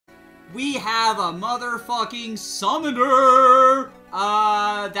We have a motherfucking summoner!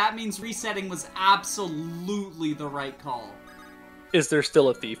 That means resetting was absolutely the right call. Is there still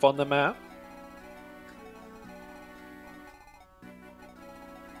a thief on the map?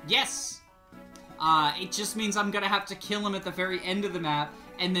 Yes! It just means I'm gonna have to kill him at the very end of the map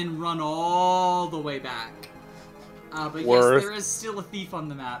and then run all the way back. But yes, there is still a thief on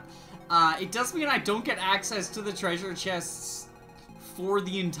the map. It does mean I don't get access to the treasure chests for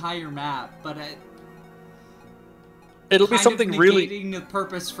the entire map, but it'll be something really negating the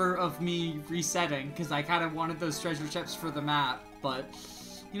purpose of me resetting, because I kind of wanted those treasure chests for the map. But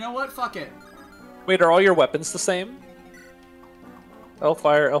you know what? Fuck it. Wait, are all your weapons the same?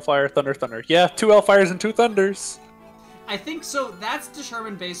 Hellfire, Thunder, Thunder. Yeah, 2 Hellfires and 2 Thunders. I think so. That's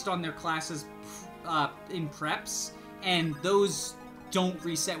determined based on their classes in preps, and those don't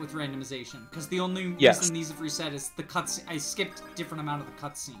reset with randomization, because the only reason these have reset is the cutscene. I skipped a different amount of the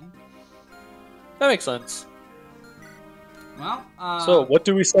cutscene. That makes sense. Well, so what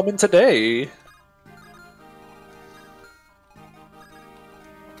do we summon today?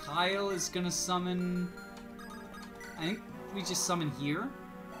 Kyle is gonna summon... I think we just summon here.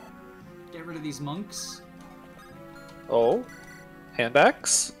 Get rid of these monks. Oh, hand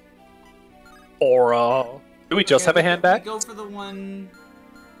axe? Or do we just have a hand axe? We go for the one...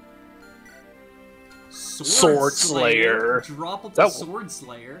 Sword Slayer. Droppable Sword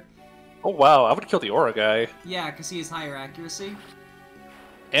Slayer. Oh wow, I would kill the Aura guy. Yeah, because he has higher accuracy.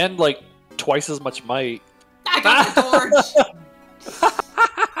 And like twice as much might. I got the torch!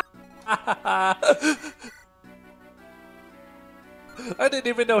 I didn't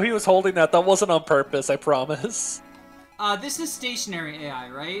even know he was holding that. That wasn't on purpose, I promise. This is stationary AI,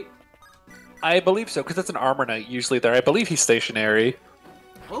 right? I believe so, because it's an armor knight usually there. I believe he's stationary.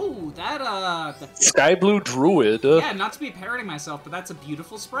 Oh, that, Sky Blue Druid. Yeah, not to be parroting myself, but that's a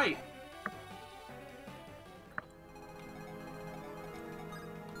beautiful sprite.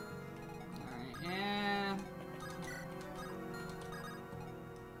 Alright, yeah.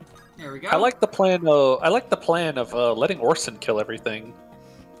 There we go. I like the plan of letting Orson kill everything.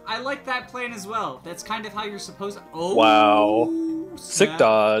 I like that plan as well. That's kind of how you're supposed to... Oh, wow. Snap. Sick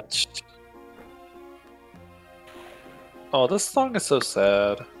dodge. Oh, this song is so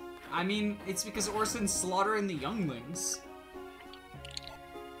sad. I mean, it's because Orson's slaughtering the younglings.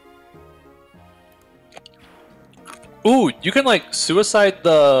 Ooh, you can like suicide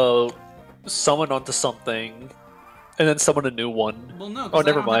the summon onto something, and then summon a new one. Well, no, because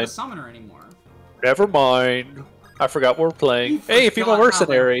I don't have a summoner anymore. Never mind. I forgot what we're playing. Hey, female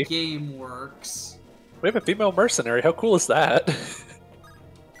mercenary. How the game works. We have a female mercenary. How cool is that?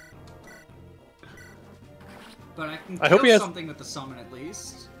 But I can kill something with the summon at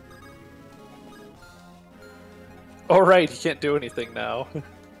least. Oh right, he can't do anything now.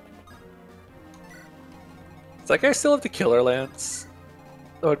 It's like I still have the Killer Lance.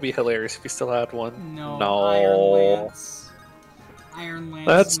 That would be hilarious if he still had one. No. Iron Lance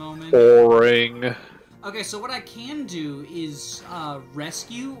That's moment. Boring. Okay, so what I can do is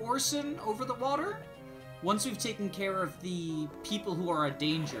rescue Orson over the water. Once we've taken care of the people who are a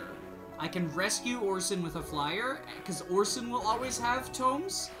danger, I can rescue Orson with a flyer, because Orson will always have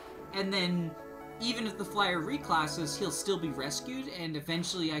tomes, and then even if the flyer reclasses, he'll still be rescued, and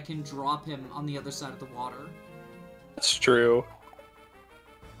eventually I can drop him on the other side of the water. That's true.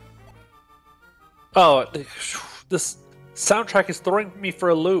 Oh, this soundtrack is throwing me for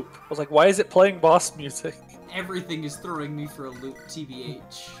a loop. I was like, why is it playing boss music? Everything is throwing me for a loop,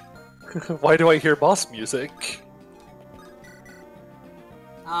 TBH. Why do I hear boss music?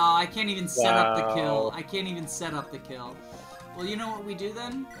 I can't even set up the kill. I can't even set up the kill. Well, you know what we do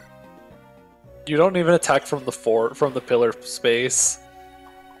then? You don't even attack from the pillar space.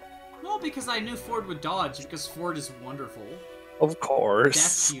 Well, because I knew Forde would dodge, because Forde is wonderful. Of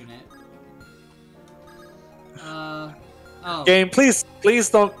course. Death unit. Oh. Game, please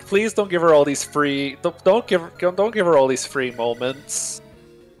don't give her all these free. Don't give her all these free moments.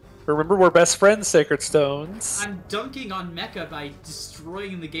 Remember, we're best friends, Sacred Stones. I'm dunking on Mekkah by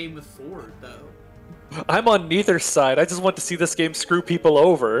destroying the game with Forde, though. I'm on neither side. I just want to see this game screw people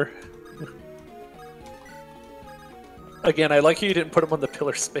over. Again, I like how you didn't put him on the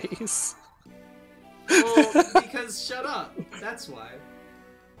pillar space. Well, because shut up. That's why.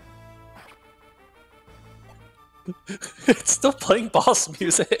 It's still playing boss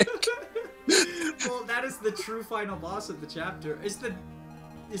music. Well, that is the true final boss of the chapter. Is the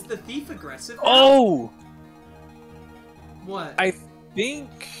thief aggressive now? Oh! What? I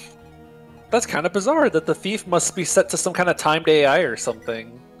think that's kind of bizarre that the thief must be set to some kind of timed AI or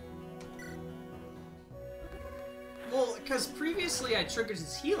something. Well, because previously I triggered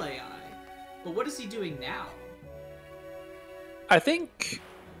his heal AI. But what is he doing now? I think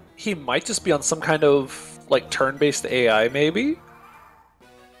he might just be on some kind of like turn-based AI, maybe.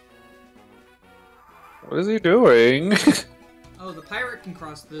 What is he doing? Oh, the pirate can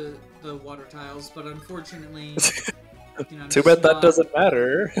cross the water tiles, but unfortunately, Too bad that doesn't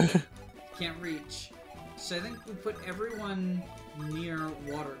matter. Can't reach. So I think we put everyone near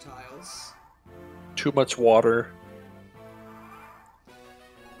water tiles. Too much water.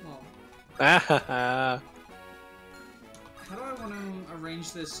 Well, Ah. how do I want to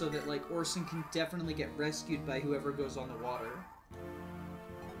arrange this so that like Orson can definitely get rescued by whoever goes on the water?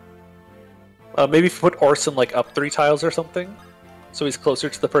 Maybe if you put Orson like up 3 tiles or something, so he's closer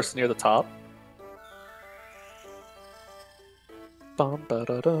to the person near the top. Bum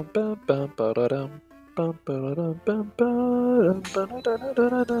ba-da-dum, bum bum ba-da-dum, bum ba-da-dum, bum ba-da-dum,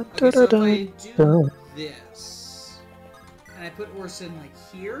 Okay, so if I do this, and I put Orson like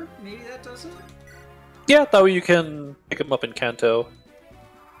here, maybe that does it? Yeah, that way you can pick him up in Kanto.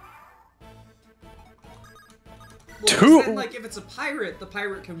 Well, 'cause then, like, if it's a pirate, the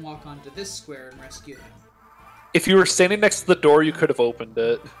pirate can walk onto this square and rescue him. If you were standing next to the door, you could have opened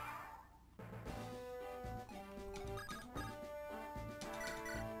it.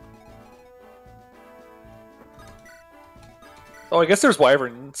 Oh, I guess there's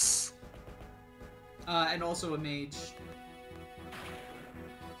wyverns. And also a mage.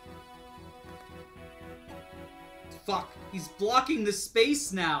 Fuck, he's blocking the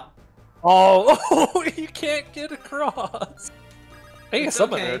space now. Oh, you can't get across. Hey, a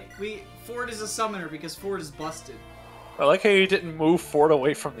summoner. Okay. Forde is a summoner because Forde is busted. I like how you didn't move Forde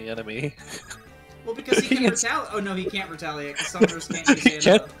away from the enemy. Well, because he can retaliate. Oh no, he can't retaliate because summoners can't use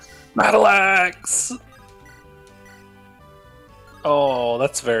Anna. Battle axe. Oh,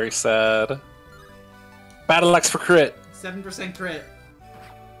 that's very sad. Battle axe for crit. 7% crit.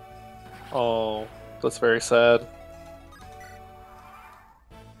 Oh, that's very sad.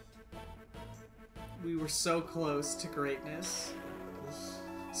 We were so close to greatness.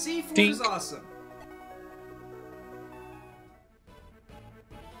 See, Forde Dink. is awesome.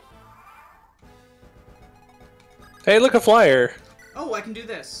 Hey, look, a flyer. Oh, I can do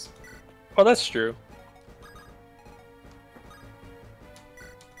this. Oh, that's true.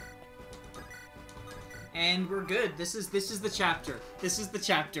 And we're good. This is the chapter. This is the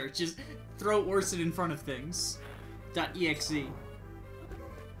chapter. Just throw Orson in front of things. .exe.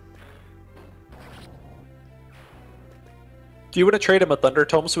 Do you want to trade him a Thunder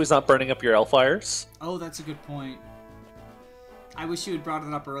Tome so he's not burning up your Elfires? Oh, that's a good point. I wish you had brought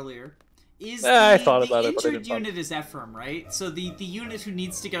it up earlier. I thought about it, but I injured didn't unit is Ephraim, right? So the unit who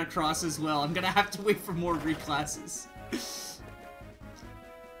needs to get across as well. I'm gonna have to wait for more reclasses.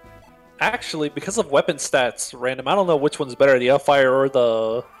 Actually, because of weapon stats, random, I don't know which one's better, the Elfire or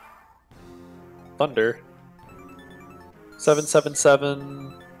the Thunder.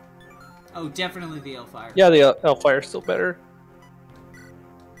 777. Oh, definitely the Hellfire. Yeah, the Hellfire is still better.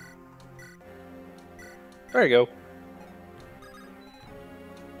 There you go.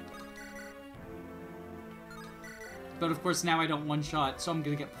 But of course now I don't one-shot, so I'm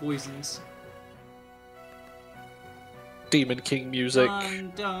gonna get poisoned. Demon King music.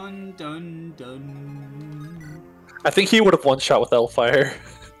 Dun, dun, dun, dun. I think he would have one-shot with Hellfire.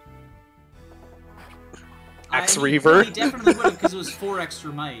 Axe Reaver. He definitely would have, because it was 4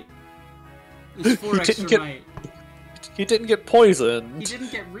 extra might. It was 4 extra might. He didn't get poisoned. He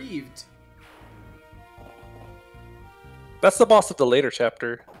didn't get reaved. That's the boss of the later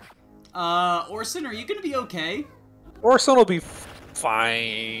chapter. Orson, are you gonna be okay? Orson will be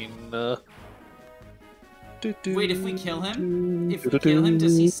fine. Wait, if we kill him? If we kill him,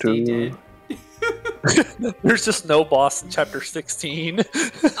 does he stay dead? There's just no boss in chapter 16.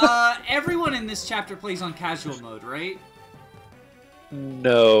 Everyone in this chapter plays on casual mode, right?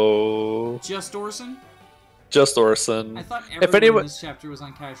 No. Just Orson? Just Orson. I thought everyone in this chapter was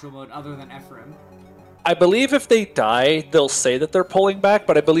on casual mode other than Ephraim. I believe if they die, they'll say that they're pulling back,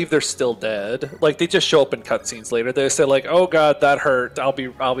 but I believe they're still dead. Like, they just show up in cutscenes later. They say like, "Oh god, that hurt. I'll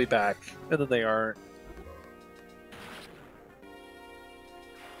be back," and then they aren't.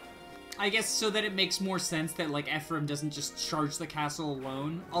 I guess so that it makes more sense that like Ephraim doesn't just charge the castle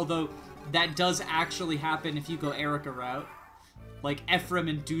alone. Although that does actually happen if you go Erica route. Like Ephraim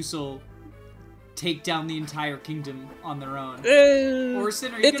and Dusel take down the entire kingdom on their own.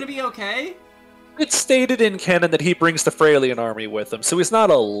 Orson, are you gonna be okay? It's stated in canon that he brings the Freilian army with him, so he's not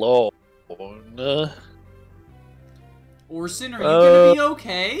alone. Orson, are you gonna be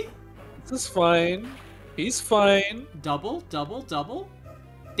okay? This is fine. He's fine. Double, double, double.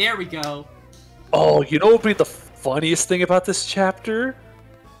 There we go. Oh, you know what would be the funniest thing about this chapter?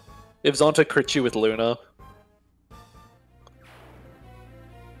 If Zonta crit you with Luna.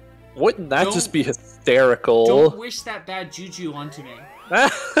 Wouldn't that just be hysterical? Don't wish that bad juju onto me.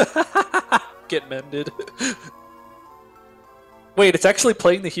 Get mended. Wait, it's actually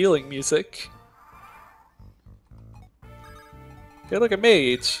playing the healing music. Hey, look at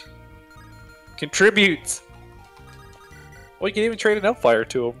Mage. Contribute. Well, you can even trade an Elfire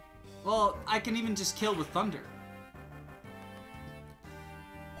to him. Well, I can even just kill with Thunder.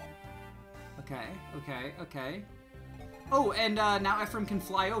 Okay. Oh, and now Ephraim can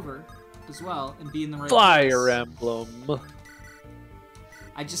fly over as well and be in the right Fire place. Emblem.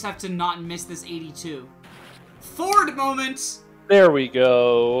 I just have to not miss this 82. Forde moment! There we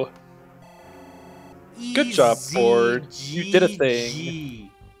go. Good job, Forde. You did a thing.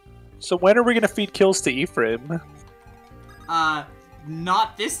 So when are we gonna feed kills to Ephraim?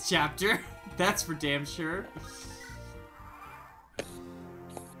 Not this chapter. That's for damn sure.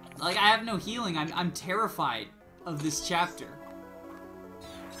 Like, I have no healing. I'm terrified of this chapter.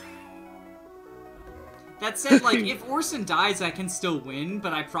 That said, like, if Orson dies, I can still win,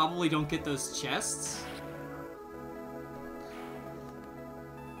 but I probably don't get those chests.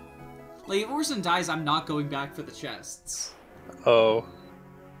 Like, if Orson dies, I'm not going back for the chests. Oh.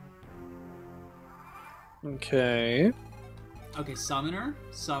 Okay. Okay, Summoner.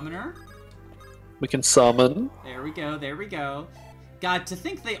 We can summon. There we go. God, to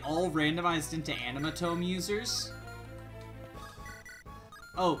think they all randomized into Animatome users.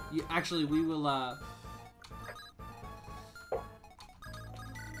 Oh, actually, we will, start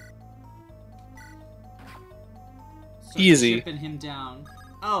Easy. chipping him down.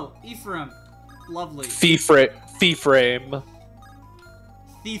 Oh, Ephraim. Lovely. Thieframe.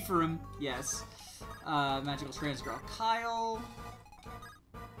 Thieferum, yes. Magical Trans Girl. Kyle.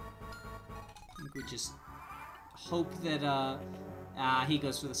 I think we just hope that, he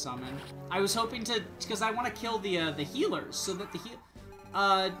goes for the summon. I was hoping to, because I want to kill the healers, so that the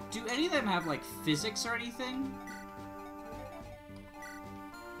do any of them have, like, physics or anything?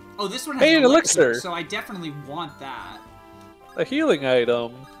 Oh, this one has an elixir, so I definitely want that. A healing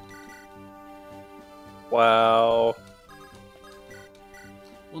item. Wow.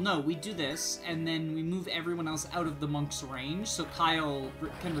 Well, no, we do this, and then we move everyone else out of the monk's range, so Kyle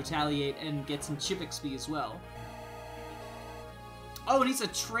can retaliate and get some chip XP as well. Oh, and he's a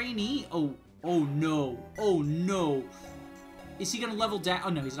trainee? Oh no. Is he gonna level down? Oh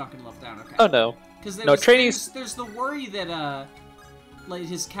no, he's not gonna level down, okay. Oh no. Because trainees... there's the worry that, like,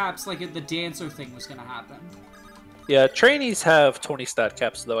 his caps, like, the dancer thing was gonna happen. Yeah, trainees have 20 stat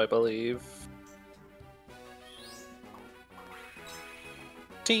caps, though, I believe.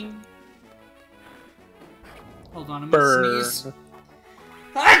 Ting. Hold on, I'm Burn. gonna sneeze.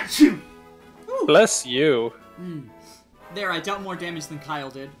 Achoo! Bless you. There, I dealt more damage than Kyle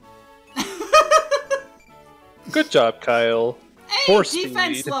did. Good job, Kyle. Hey, Force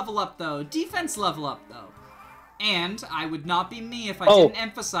defense speed. level up, though. And I would not be me if I didn't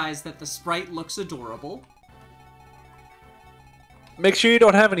emphasize that the sprite looks adorable. Make sure you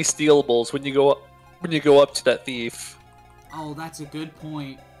don't have any stealables when you go up to that thief. Oh, that's a good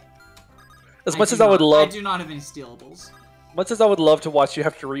point. As much as I would love, I do not have any stealables. much as I would love to watch you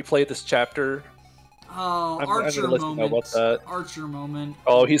have to replay this chapter. Oh, I'm Archer gonna let you know moment. about that. Archer moment.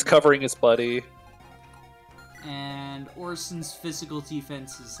 Oh, he's covering his buddy. And Orson's physical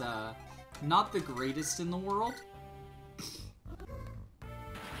defense is not the greatest in the world.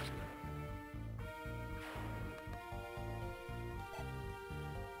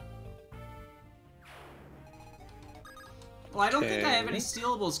 Well, I don't think I have any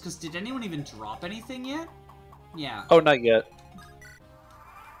stealables, because did anyone even drop anything yet? Yeah. Oh, not yet.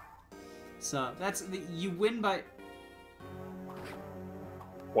 So, that's... you win by...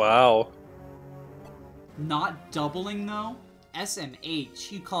 Wow. Not doubling, though? SMH,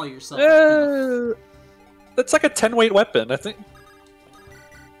 you call yourself a thief. That's like a 10-weight weapon, I think.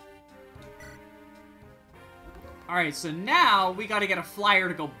 Alright, so now we gotta get a flyer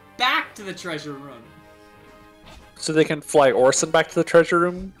to go back to the treasure room. So they can fly Orson back to the treasure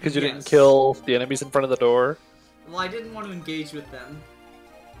room? Because you didn't kill the enemies in front of the door? Well, I didn't want to engage with them.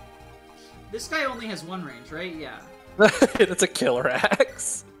 This guy only has one range, right? Yeah. It's a killer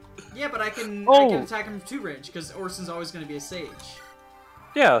axe. Yeah, but I can attack him from 2 range, because Orson's always going to be a sage.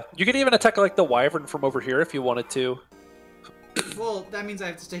 Yeah, you can even attack like the wyvern from over here if you wanted to. Well, that means I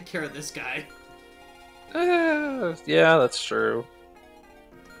have to take care of this guy. Yeah, that's true.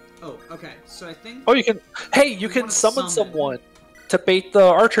 Oh, okay. So I think... Oh, you can... Hey, you can summon someone to bait the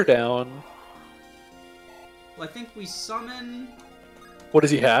archer down. Well, I think we summon... What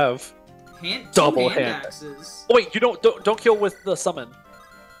does he have? Double hand hand axes. Oh, wait, you don't kill with the summon.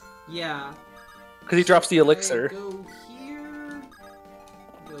 Yeah. Because he drops the elixir. Go here.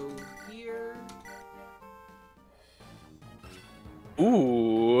 Go here.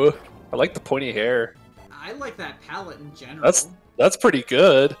 Ooh, I like the pointy hair. I like that palette in general. That's pretty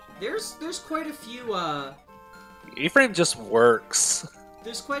good. There's quite a few A-frame just works.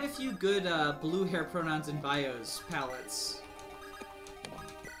 There's quite a few good blue hair pronouns and bios palettes.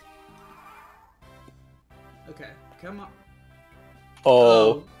 Okay, come on.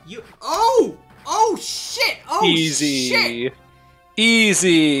 Oh. Oh shit! Oh Easy. shit!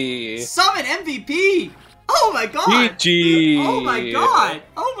 Easy. Summon MVP! Oh my god! GG. Oh my god!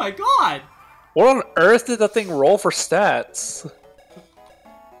 Oh my god! What on earth did that thing roll for stats?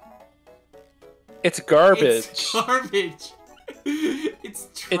 It's garbage. It's garbage. It's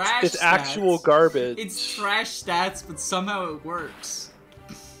trash. It's actual garbage. It's trash stats, but somehow it works.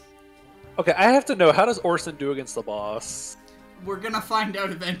 Okay, I have to know, how does Orson do against the boss? We're gonna find out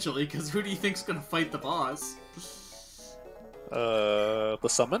eventually, because who do you think's gonna fight the boss? The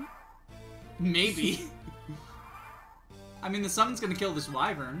summon? Maybe. I mean, the summon's gonna kill this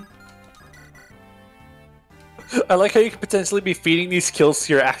wyvern. I like how you could potentially be feeding these kills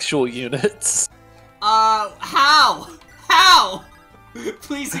to your actual units. How? How?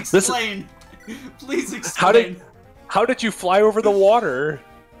 Please explain. Please explain. How did you fly over the water?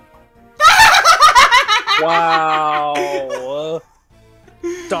 Wow.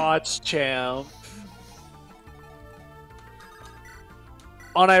 Dodge champ.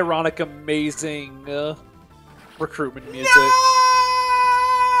 Unironic, amazing recruitment music. No!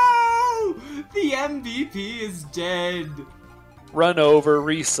 The MVP is dead. Run over,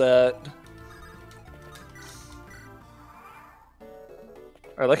 reset.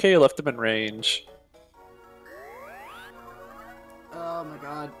 I like how you left him in range. Oh my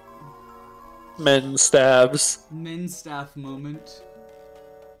god. Men stabs. Men staff moment.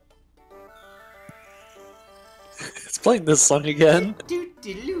 It's playing this song again.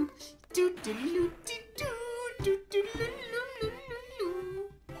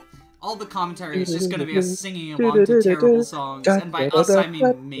 All the commentary is just gonna be us singing along to terrible songs, and by us I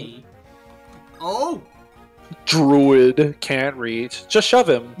mean me. Oh! Druid can't reach. Just shove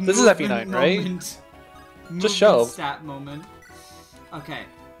him. This is FE9, right? Just shove. Stat moment. Okay.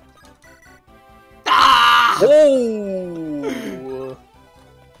 Ah! Oh!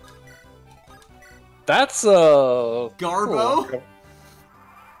 That's Garbo?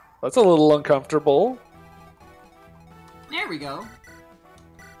 That's a little uncomfortable. There we go.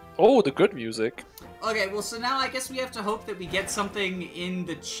 Oh, the good music. Okay, well, so now I guess we have to hope that we get something in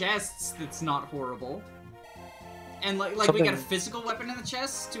the chests that's not horrible. And, like we got a physical weapon in the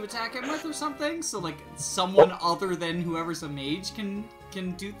chest to attack him with or something, so, like, someone other than whoever's a mage can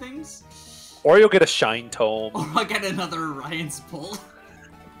do things. Or you'll get a Shine Tome. Or I'll get another Orion's Pull.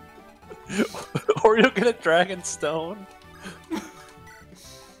 Or you'll get a Dragon Stone.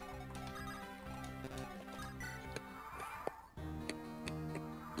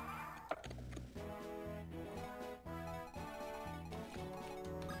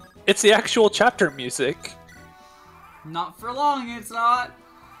 It's the actual chapter music. Not for long, it's not.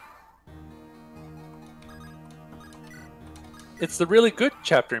 It's the really good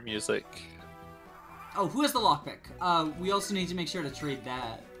chapter music. Oh, who has the lockpick? We also need to make sure to trade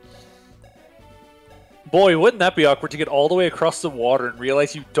that. Boy, wouldn't that be awkward to get all the way across the water and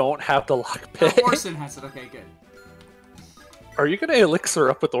realize you don't have the lockpick? Oh, Orson has it. Okay, good. Are you gonna elixir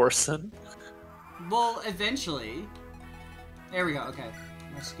up with Orson? Well, eventually. There we go. Okay.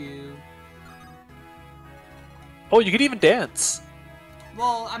 Rescue. Oh, you could even dance.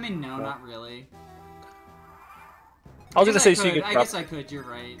 Well, I mean, no, not really. I was gonna say so you could. I guess I could. You're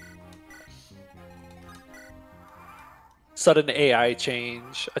right. Sudden AI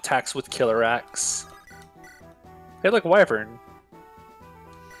change. Attacks with Killer Axe. Hey, look, Wyvern.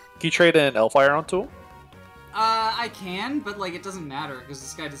 Can you trade an Elfire onto him? I can, but, like, it doesn't matter, because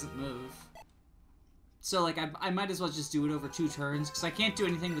this guy doesn't move. So, like, I might as well just do it over 2 turns, because I can't do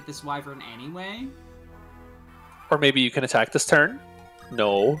anything with this Wyvern anyway. Or maybe you can attack this turn?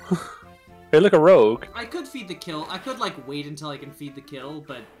 No. Hey, look, a rogue. I could feed the kill. I could, like, wait until I can feed the kill,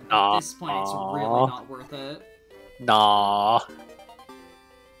 but Nah. at this point, it's really not worth it. Nah.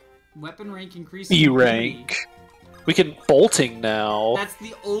 Weapon rank increasing. E rank. We can bolting now. That's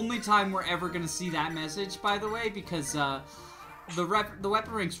the only time we're ever gonna see that message, by the way, because the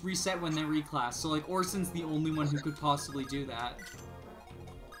weapon ranks reset when they reclass. So like Orson's the only one who could possibly do that.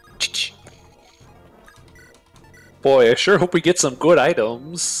 Boy, I sure hope we get some good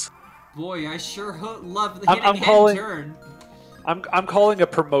items. Boy, I sure love hitting turn. I'm calling a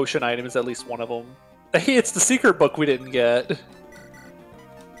promotion item is at least one of them. Hey, it's the secret book we didn't get.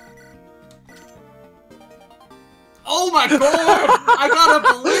 Oh my god! I got a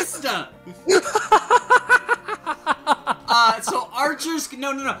ballista! So archers...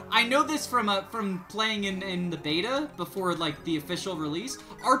 No. I know this from playing in the beta before, like, the official release.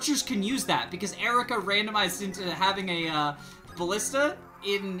 Archers can use that because Erica randomized into having a ballista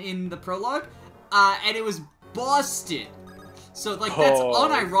in the prologue, and it was busted. So, like, that's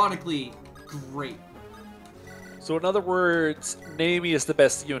unironically great. So in other words, Nami is the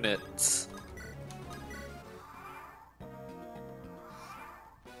best unit.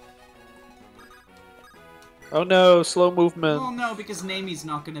 Oh no, slow movement. Oh no, because Nami's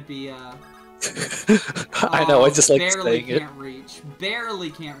not gonna be, I know, I just like saying it. Barely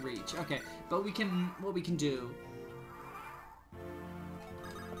can't reach. Okay, but what we can do...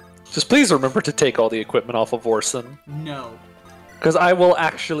 Just please remember to take all the equipment off of Orson. No. Because I will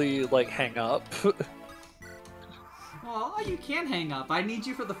actually, like, hang up. Well, you can't hang up. I need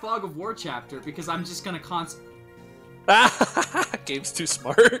you for the Fog of War chapter, because I'm just gonna Game's too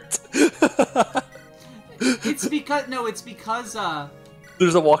smart. It's because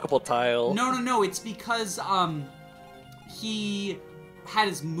there's a walkable tile. No, it's because he had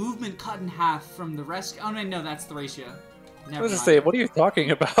his movement cut in half from the rescue. Oh no, that's the ratio. Never I was mind. to say, what are you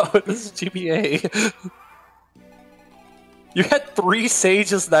talking about? This is GBA. You had 3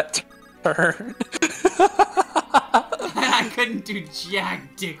 sages that turn. I couldn't do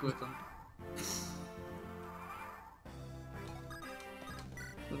jack dick with them.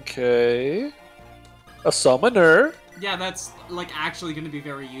 Okay. A summoner. Yeah, that's like actually going to be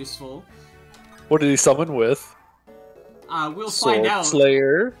very useful. What did he summon with? We'll find out.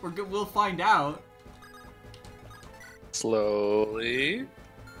 Slayer. We'll find out. Slowly.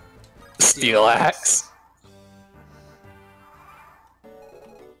 Steel axe.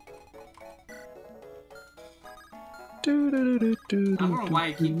 I don't know why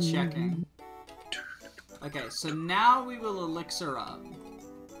I keep checking. Okay, so now we will elixir up.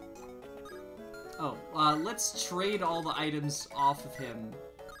 Oh, let's trade all the items off of him.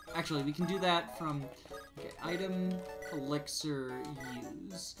 Actually, we can do that from... Okay, item, elixir,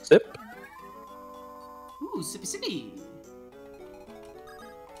 use. Sip. Ooh, sippy sippy!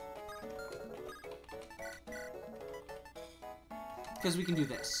 Because we can do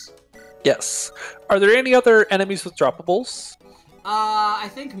this. Yes. Are there any other enemies with droppables? I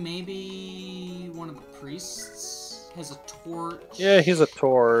think maybe one of the priests has a torch. Yeah, he's a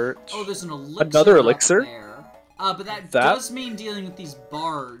torch. Oh, there's an elixir. Another elixir? There. But that does mean dealing with these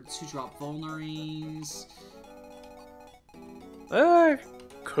bards who drop vulneries.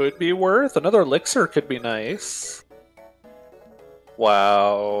 Could be worth. Another elixir could be nice.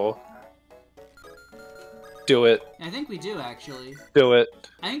 Wow. Do it. I think we do, actually. Do it.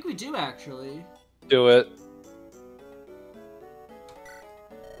 I think we do, actually. Do it.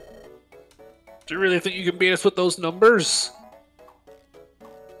 Do you really think you can beat us with those numbers?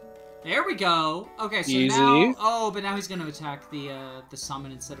 There we go. Okay, so Easy. now... Oh, but now he's going to attack the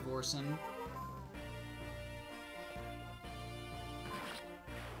summon instead of Orson.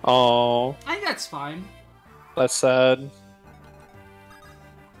 Oh. I think that's fine. That's sad.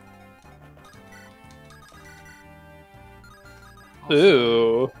 Also,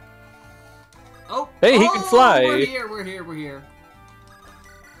 Ooh. oh. Hey, he can fly. We're here.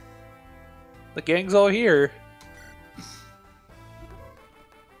 The gang's all here.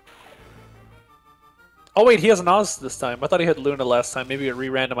 Oh wait, he has an Oz this time. I thought he had Luna last time. Maybe it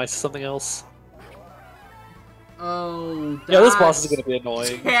re-randomized to something else. Oh, that's yeah, this boss is gonna be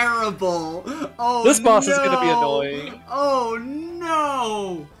annoying. Terrible. Oh, this boss is gonna be annoying. Oh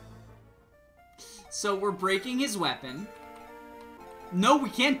no! So we're breaking his weapon. No, we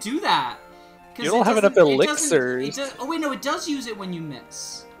can't do that. You don't have enough elixirs. Oh wait, no, it does use it when you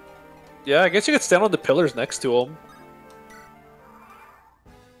miss. Yeah, I guess you could stand on the pillars next to him.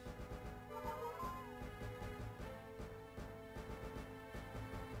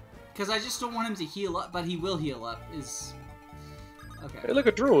 Because I just don't want him to heal up, but he will heal up, is... Okay. Hey, look,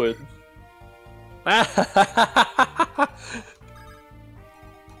 a druid.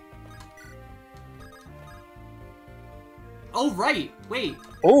 Oh, right! Wait.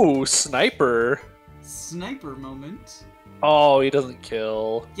 Oh, sniper. Sniper moment. Oh, he doesn't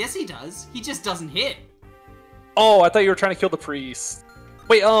kill. Yes, he does. He just doesn't hit. Oh, I thought you were trying to kill the priest.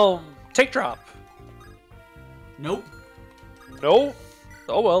 Wait, take drop. Nope. Nope.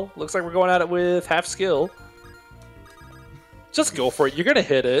 Oh well, looks like we're going at it with half skill. Just go for it. You're gonna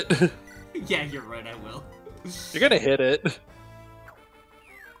hit it. Yeah, you're right. I will. You're gonna hit it.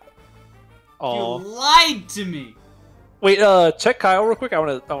 Oh. You lied to me. Wait, check Kyle real quick. I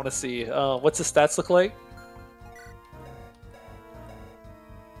wanna see. What's his stats look like?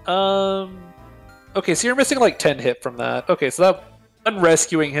 Okay, so you're missing like 10 hit from that. Okay, so that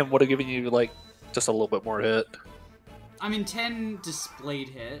unrescuing him would have given you like just a little bit more hit. I mean, 10 displayed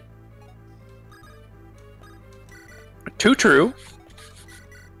hit. 2 true.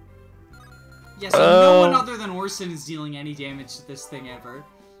 Yeah, so no one other than Orson is dealing any damage to this thing ever.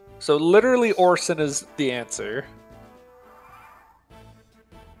 So literally Orson is the answer.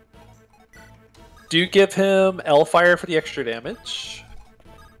 Do you give him L-Fire for the extra damage?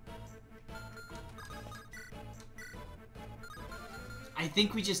 I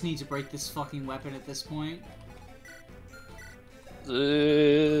think we just need to break this fucking weapon at this point.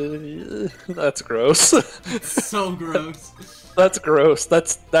 That's gross. It's so gross. That's gross.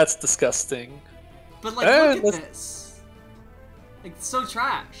 That's disgusting. But like, look at this. Like, it's so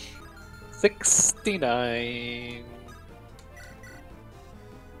trash. 69.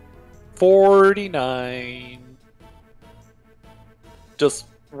 49. Just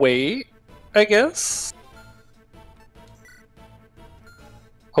wait, I guess.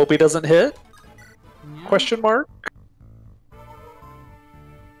 Hope he doesn't hit? Yeah. Question mark?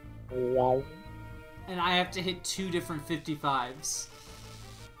 Wow. And I have to hit 2 different 55s.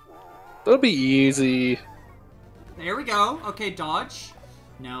 That'll be easy. There we go. Okay, dodge.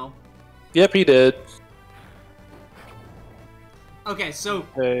 No. Yep, he did. Okay, so...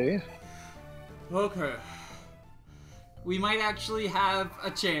 Okay. Okay. We might actually have a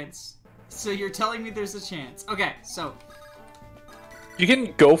chance. So you're telling me there's a chance. Okay, so... You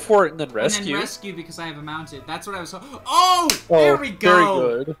can go for it and then rescue. And then rescue because I have a mounted. That's what I was... Oh! There we go!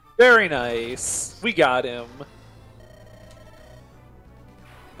 Very good. Very nice. We got him.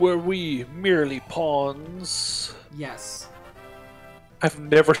 Were we merely pawns? Yes. I've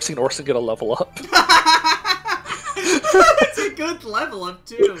never seen Orson get a level up. It's a good level up,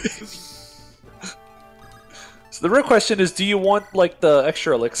 too. So the real question is, do you want, like, the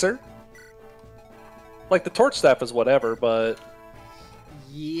extra elixir? Like, the torch staff is whatever, but...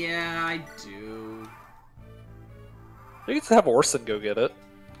 Yeah, I do. You can have Orson go get it.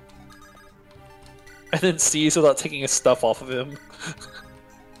 And then seize without taking his stuff off of him.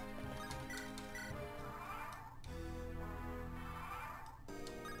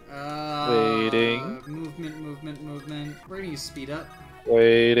 Waiting. Movement. We're gonna use speed up.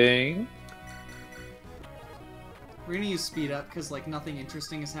 Waiting. We're gonna use speed up because, like, nothing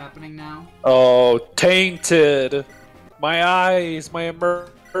interesting is happening now. Oh, tainted! My eyes! My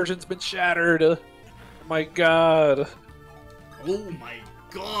immersion's been shattered! Oh my god! Oh my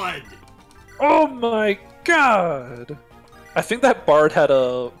god! Oh my god! I think that bard had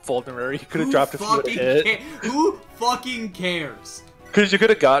a vulnerary. He could have dropped if you would have hit. Who fucking cares? Because you could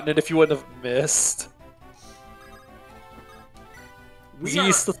have gotten it if you wouldn't have missed. We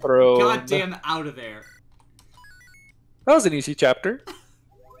Zeus are the throne. goddamn out of there. That was an easy chapter.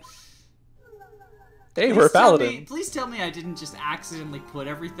 Hey, Please we're a paladin. please tell me I didn't just accidentally put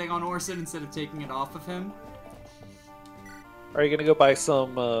everything on Orson instead of taking it off of him. Are you gonna go buy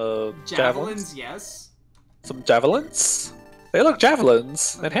some Javelins, yes. Some javelins? They look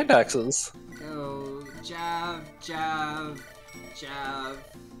javelins and hand axes. Go jav.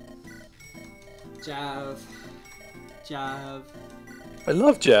 I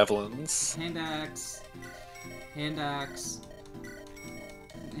love javelins. Hand axe.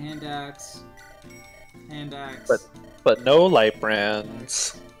 But no light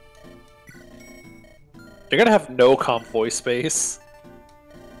brands. You're gonna have no convoy space.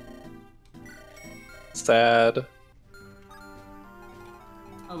 Sad.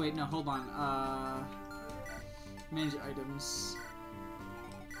 Oh wait, no, hold on. Manage items.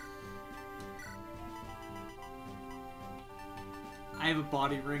 I have a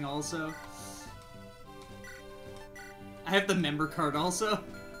body ring also. I have the member card also.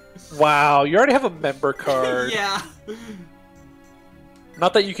 Wow, you already have a member card. Yeah.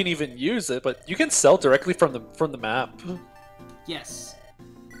 Not that you can even use it, but you can sell directly from the map. Yes.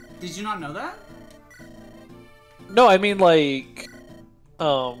 Did you not know that? No, I mean like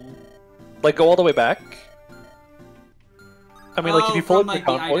go all the way back. I mean, like if you pull from, up like,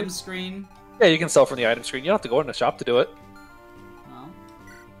 the the convoy, item screen. yeah, you can sell from the item screen. You don't have to go in the shop to do it. Oh.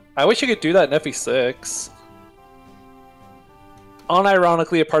 I wish you could do that in FE6.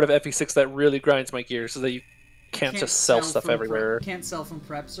 Unironically, a part of FE6 that really grinds my gears is that you can't just sell stuff everywhere. Can't sell from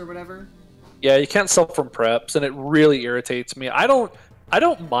preps or whatever. Yeah, you can't sell from preps, and it really irritates me. I don't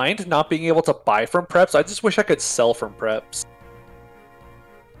mind not being able to buy from preps. I just wish I could sell from preps.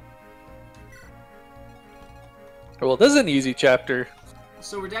 Well, this is an easy chapter.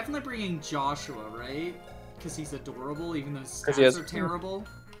 So we're definitely bringing Joshua, right? Because he's adorable, even though his 'Cause he has- stats are terrible.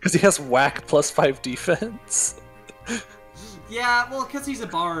 Because he has whack +5 defense. Yeah, well, because he's a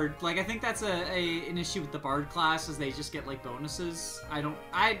bard. Like, I think that's an issue with the bard class, is they just get, like, bonuses.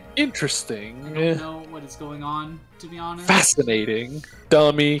 Interesting. I don't know what is going on, to be honest. Fascinating.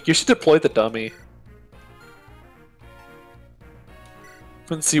 Dummy. You should deploy the dummy.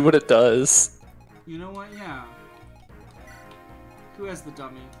 And see what it does. You know what? Yeah. Who has the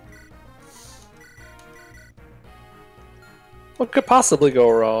dummy? What could possibly go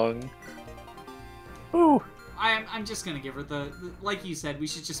wrong? Ooh. I'm just gonna give her the like you said, we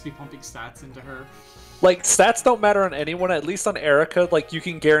should just be pumping stats into her. Like, stats don't matter on anyone, at least on Erica, like, you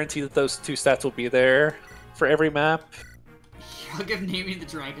can guarantee that those 2 stats will be there for every map. I'll give naming the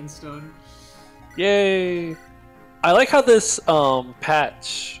Dragonstone. Yay! I like how this,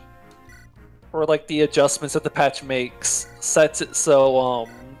 patch, or, like, the adjustments that the patch makes, sets it so,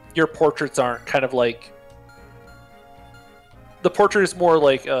 your portraits aren't kind of like... The portrait is more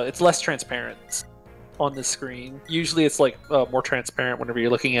like, it's less transparent on the screen. Usually it's, like, more transparent whenever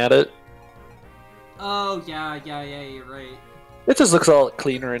you're looking at it. Oh, yeah, you're right. It just looks all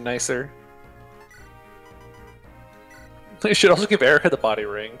cleaner and nicer. You should also give Erica the body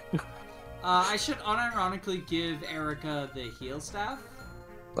ring. I should unironically give Erica the heal staff.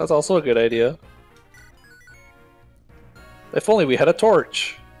 That's also a good idea. If only we had a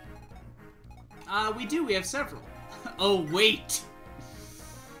torch. We do, we have several. Oh, wait!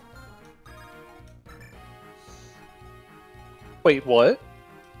 Wait, what?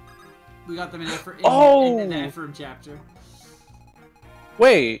 We got them in the Ephraim chapter.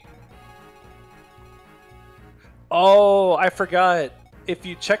 Wait. Oh, I forgot. If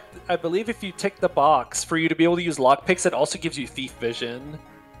you check, I believe if you tick the box for you to be able to use lockpicks, it also gives you thief vision.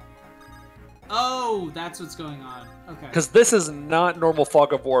 Oh, that's what's going on. Okay. Because this is not normal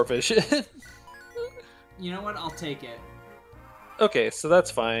fog of war vision. You know what? I'll take it. Okay, so that's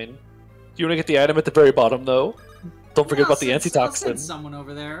fine. You want to get the item at the very bottom, though? Don't forget about the antitoxin. I'll send someone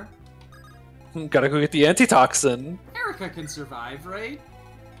over there. Gotta go get the antitoxin. Erica can survive, right?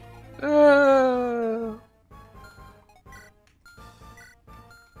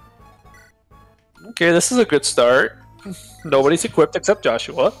 Okay, this is a good start. Nobody's equipped except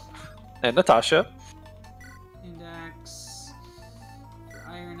Joshua and Natasha. Index for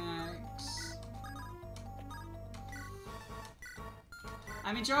Iron Axe.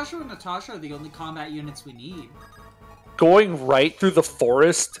 I mean, Joshua and Natasha are the only combat units we need. Going right through the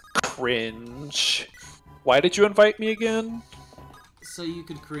forest? Cringe. Why did you invite me again? So you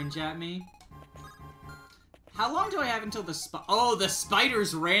could cringe at me? How long do I have until the Oh, the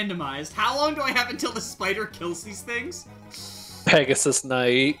spider's randomized. How long do I have until the spider kills these things? Pegasus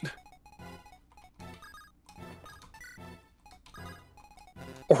Knight.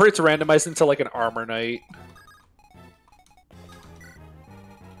 Or it's randomized into like an Armor Knight.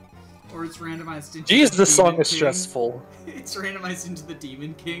 Or it's randomized into Jeez, this song is King. stressful. It's randomized into the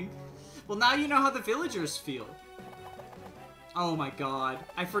Demon King. Well, now you know how the villagers feel. Oh my god.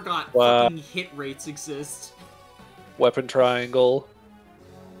 I forgot fucking hit rates exist. Weapon triangle.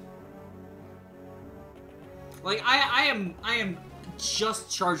 Like, I am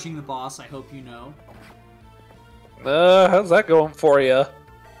just charging the boss, I hope you know. How's that going for you?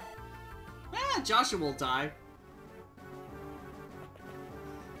 Joshua will die.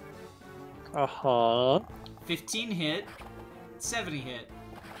 Uh-huh. 15 hit, 70 hit.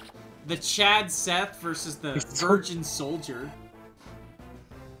 The Chad Seth versus the Virgin Soldier.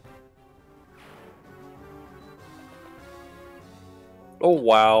 Oh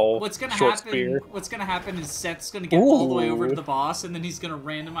wow. What's gonna Short happen? spear. What's gonna happen is Seth's gonna get all the way over to the boss, and then he's gonna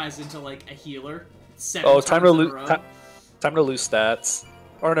randomize into like a healer. Time to lose. Time to lose stats.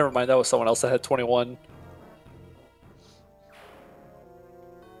 Or never mind. That was someone else that had 21.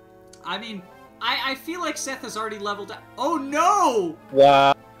 I mean, I feel like Seth has already leveled up. Oh no!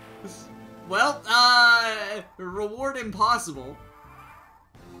 Wow. Well, reward impossible.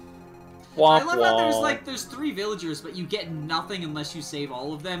 Womp, I love how there's 3 villagers, but you get nothing unless you save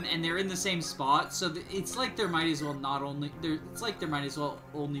all of them, and they're in the same spot, so it's like there might as well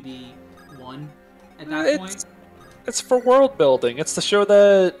only be one at that point. It's for world building. It's to show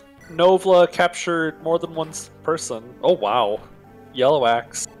that Novla captured more than one person. Oh wow. Yellow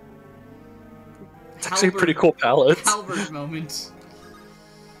Axe. It's actually a pretty cool palette. Halberd moment.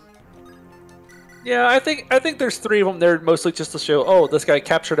 Yeah, I think there's 3 of them there mostly just to show, oh, this guy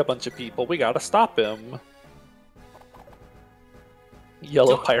captured a bunch of people. We gotta stop him.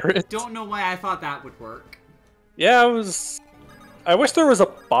 Yellow pirate. Don't know why I thought that would work. Yeah, I wish there was a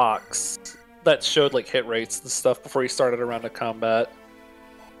box that showed like hit rates and stuff before you started a round of combat.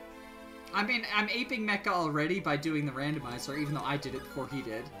 I mean, I'm aping Mekkah already by doing the randomizer, even though I did it before he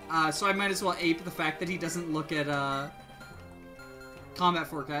did. So I might as well ape the fact that he doesn't look at Combat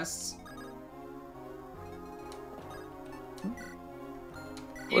forecasts. Well,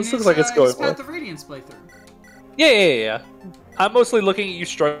 this looks like it's going his well. Path of Radiance playthrough. Yeah. I'm mostly looking at you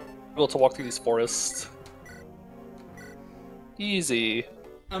struggle to walk through these forests. Easy.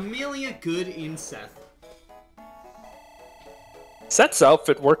 Amelia good in Seth. Seth's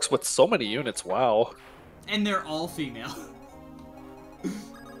outfit works with so many units, wow. And they're all female.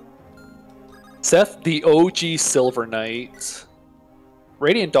 Seth, the OG Silver Knight.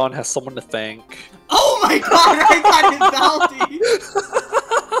 Radiant Dawn has someone to thank. Oh my god, I got Ivaldi!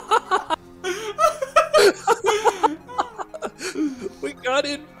 We got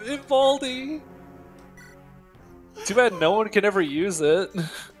in Ivaldi. Too bad no one can ever use it.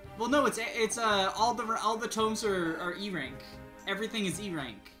 Well, no, it's all the tomes are E rank. Everything is E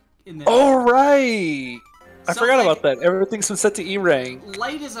rank in this. Oh right, I So, forgot like, about that. Everything's been set to E rank.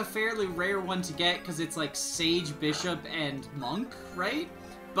 Light is a fairly rare one to get because it's like Sage, Bishop, and Monk, right?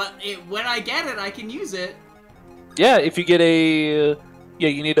 But when I get it, I can use it. Yeah, if you get you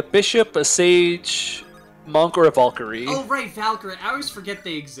need a Bishop, a Sage, Monk, or a Valkyrie. Oh right, Valkyrie. I always forget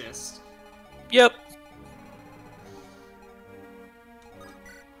they exist. Yep.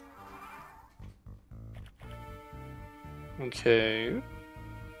 Okay.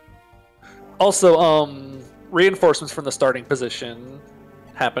 Also, reinforcements from the starting position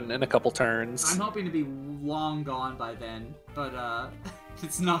happen in a couple turns. I'm hoping to be long gone by then, but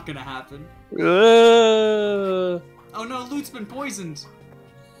it's not gonna happen. Oh no, Loot's been poisoned.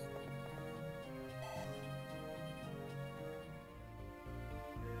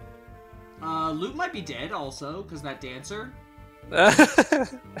 Loot might be dead also, because that dancer.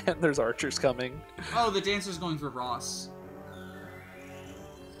 And there's archers coming. Oh, the dancer's going for Ross.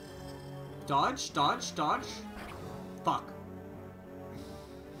 Dodge, dodge, dodge. Fuck.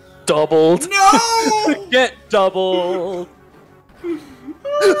 Doubled. No! Get doubled.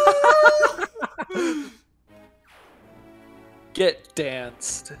 Get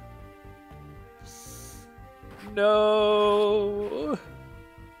danced. No.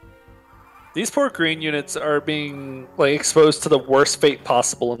 These poor green units are being exposed to the worst fate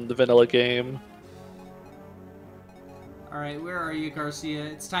possible in the vanilla game. Alright, where are you, Garcia?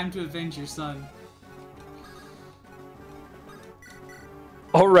 It's time to avenge your son.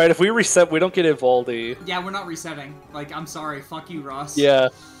 Alright, if we reset, we don't get Ivaldi. Yeah, we're not resetting. I'm sorry. Fuck you, Ross. Yeah,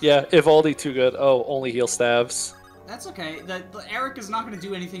 Ivaldi too good. Oh, only heal stabs. That's okay. The Eric is not going to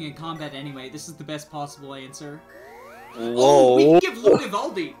do anything in combat anyway. This is the best possible answer. Whoa. Oh, we can give Loot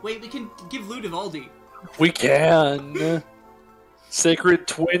Ivaldi. Wait, we can give Loot Ivaldi. We can. Sacred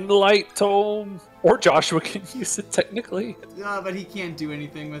Twin Light Tome. Or Joshua can use it technically. But he can't do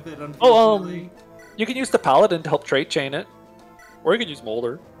anything with it, unfortunately. You can use the Paladin to help trait chain it. Or you can use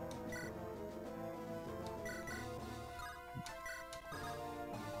Molder.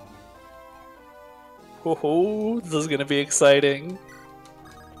 Oh, this is gonna be exciting.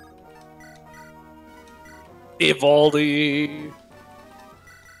 Ivaldi.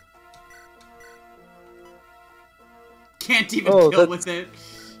 Can't even kill with it.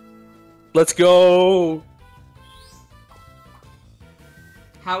 Let's go.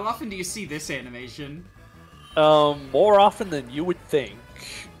 How often do you see this animation? More often than you would think.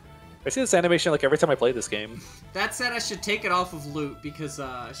 I see this animation every time I play this game. That said, I should take it off of Loot because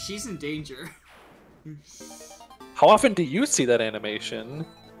she's in danger. How often do you see that animation?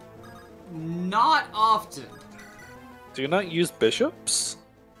 Not often. Do you not use bishops?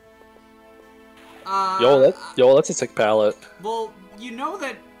 Yo, that's a sick palette. Well, you know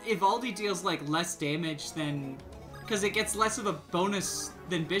that Ivaldi deals less damage than, because it gets less of a bonus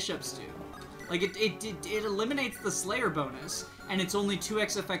than bishops do. It eliminates the Slayer bonus, and it's only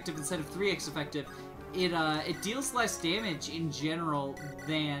 2x effective instead of 3x effective. It deals less damage in general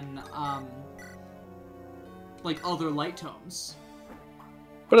than other light tomes.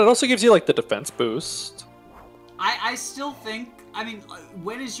 But it also gives you the defense boost. I still think, I mean,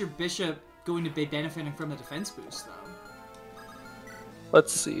 when is your bishop going to be benefiting from the defense boost though?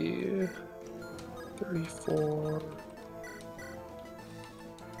 Let's see. 34.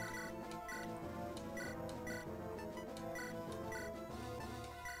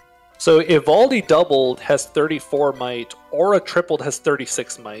 So Ivaldi doubled has 34 might, Aura tripled has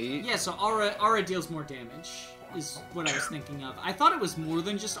 36 might. Yeah, so Aura deals more damage, is what I was thinking of. I thought it was more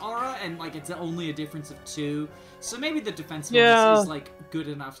than just Aura, and it's only a difference of 2. So maybe the defense bonus is good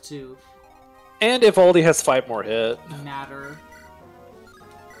enough to... And Ivaldi has 5 more hit. Matter.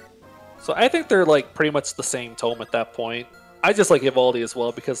 So I think they're pretty much the same tome at that point. I just like Ivaldi as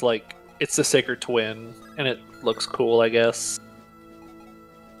well because it's the Sacred Twin, and it looks cool, I guess.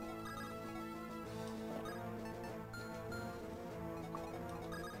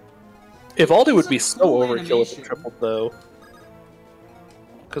 Evaldi would a be so cool overkill if animation. it tripled, though.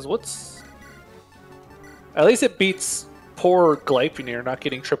 Because what's... At least it beats poor Gleipnir not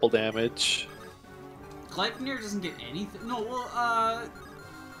getting triple damage. Gleipnir doesn't get anything. No, well,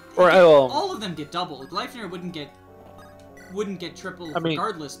 Or, all of them get double. Gleipnir wouldn't get triple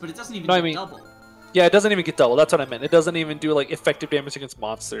regardless, but it doesn't even get double. Yeah, it doesn't even get double. That's what I meant. It doesn't even do like effective damage against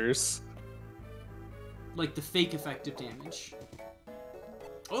monsters. Like the fake effective damage.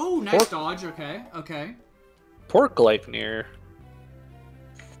 Oh, nice dodge. Okay, okay. Poor Gleipnir.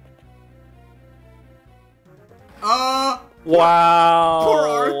 Wow. Poor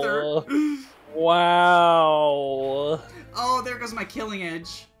Arthur. Wow. Oh, there goes my killing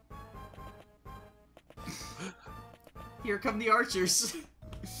edge. Here come the archers.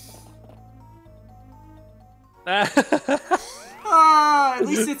 At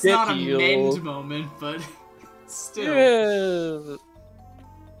least it's not a mend moment, but still. Yeah.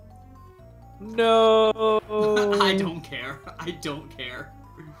 No. I don't care. I don't care.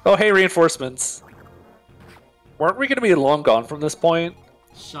 Oh, hey, reinforcements. Weren't we going to be long gone from this point?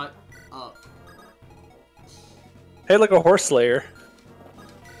 Shut up. Hey, look, a horse slayer.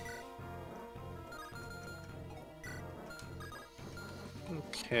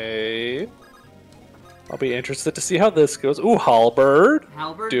 Okay. I'll be interested to see how this goes. Ooh, halberd.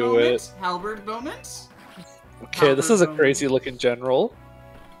 Halberd Do moment? it. Halberd moment? Okay, Halberd this is a moment. crazy looking general.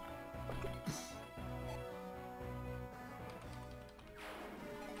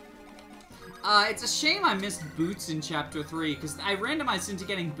 It's a shame I missed boots in Chapter 3, because I randomized into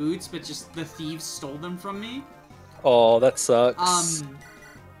getting boots, but just the thieves stole them from me. Oh, that sucks.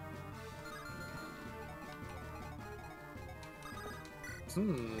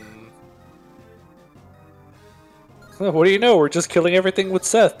 What do you know? We're just killing everything with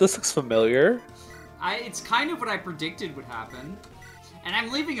Seth. This looks familiar. It's kind of what I predicted would happen. And I'm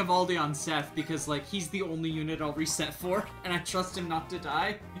leaving Evaldi on Seth because, like, he's the only unit I'll reset for, and I trust him not to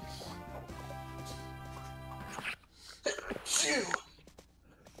die.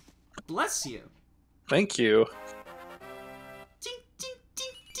 Bless you. Thank you. Ding, ding,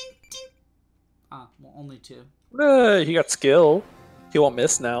 ding, ding, ding. Ah, well, only 2. He got skill. He won't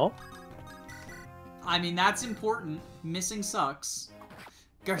miss now. I mean, that's important. Missing sucks.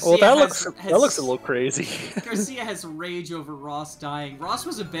 Garcia Well, that looks a little crazy. Garcia has rage over Ross dying. Ross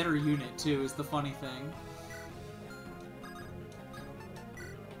was a better unit, too, is the funny thing.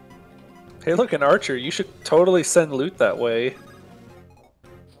 Hey, look, an archer. You should totally send loot that way.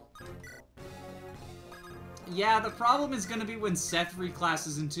 Yeah, the problem is gonna be when Seth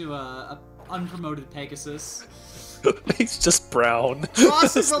reclasses into a unpromoted Pegasus. He's just brown.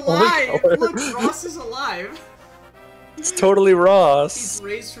 Ross is alive! Look, Ross is alive! It's totally Ross. He's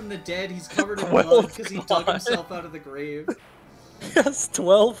raised from the dead, he's covered in blood because he dug himself out of the grave. Yes,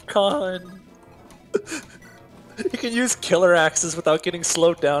 12 con. You can use killer axes without getting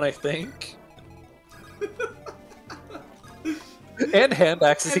slowed down, I think. And hand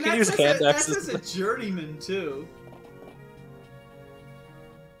axes. And he can use hand axes. That's a journeyman, too.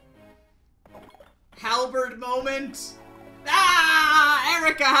 Halberd moment! Ah!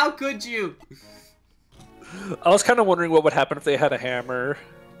 Erica, how could you? I was kind of wondering what would happen if they had a hammer.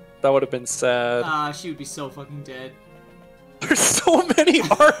 That would have been sad. She would be so fucking dead. There's so many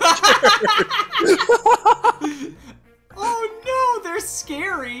archers! Oh no, they're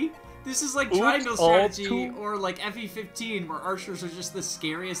scary! This is like triangle strategy or like FE15 where archers are just the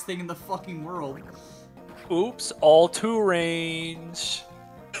scariest thing in the fucking world. Oops, all 2 range.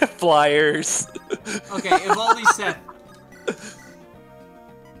 Flyers. Okay, Evaldi Seth.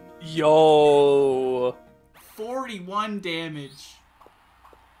 Yo. 41 damage.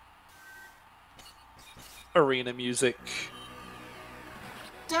 Arena music.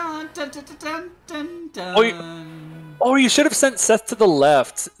 Dun dun dun dun dun dun. Oh, you should have sent Seth to the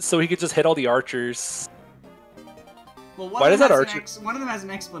left so he could just hit all the archers. Well, why does that archer? One of them has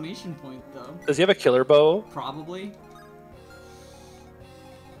an exclamation point, though. Does he have a killer bow? Probably.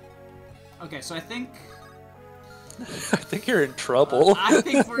 Okay, so I think. I think you're in trouble. I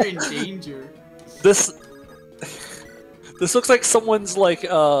think we're in danger. This looks like someone's like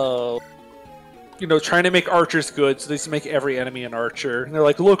you know, trying to make archers good, so they just make every enemy an archer. And they're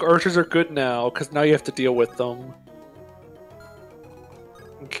like, look, archers are good now, because now you have to deal with them.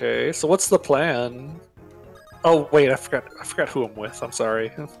 Okay, so what's the plan? Oh wait, I forgot who I'm with. I'm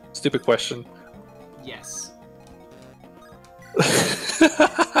sorry. Stupid question. Yes.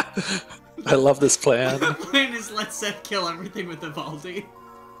 I love this plan. The plan is let Seth kill everything with Evaldi.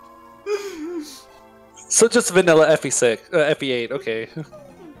 So just vanilla FE6, FE8, okay.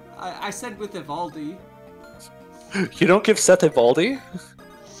 I said with Evaldi. You don't give Seth Evaldi?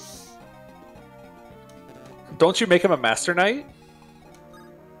 don't you make him a Master Knight?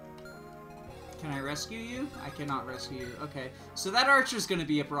 Can I rescue you? I cannot rescue you. Okay, so that archer's gonna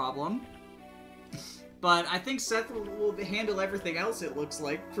be a problem. But I think Seth will handle everything else, it looks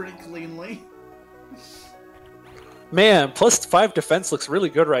like, pretty cleanly. Man, +5 defense looks really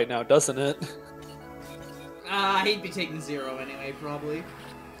good right now, doesn't it? He'd be taking 0 anyway, probably.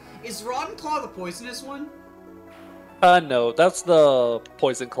 Is Rotten Claw the poisonous one? No, that's the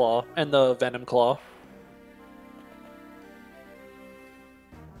Poison Claw and the Venom Claw.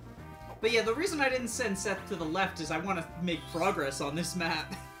 But yeah, the reason I didn't send Seth to the left is I want to make progress on this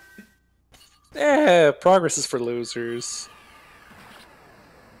map. Progress is for losers.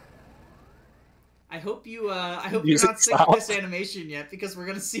 I hope you're not Music sick of this animation yet, because we're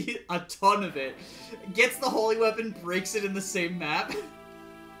gonna see a ton of it. Gets the holy weapon, breaks it in the same map.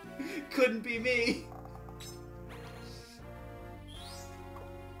 Couldn't be me.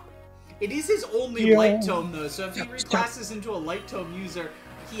 It is his only light tome though, so if he reclasses into a light tome user,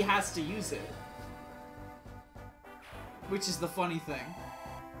 he has to use it. Which is the funny thing.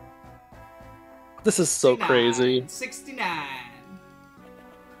 This is so 69, crazy. 69.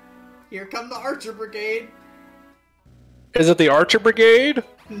 Here come the Archer Brigade. Is it the Archer Brigade?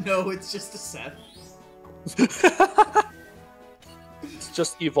 No, it's just a Seth. It's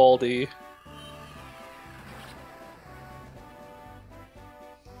just Evaldi.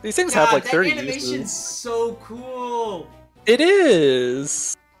 These things have like 30 that animation's uses. so cool. It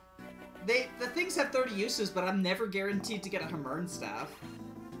is. The things have 30 uses, but I'm never guaranteed to get a Hamern staff.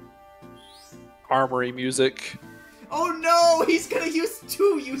 Armory music. Oh no! He's gonna use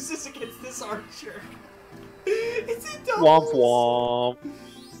 2 uses against this archer. Is it doubles? Womp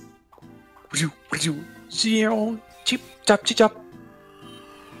womp. Chip chop chip chop.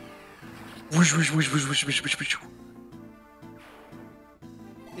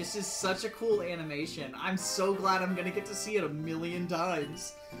 This is such a cool animation. I'm so glad I'm gonna get to see it 1,000,000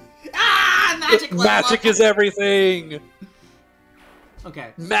 times. Ah! Magic level Magic up! is everything!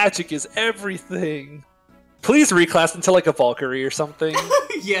 Okay. Magic is everything! Please reclass into like a Valkyrie or something.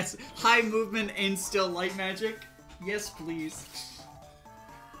 Yes, high movement and still light magic. Yes, please.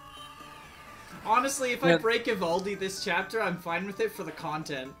 Honestly, if I break Evaldi this chapter, I'm fine with it for the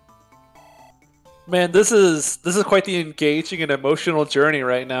content. Man, this is quite the engaging and emotional journey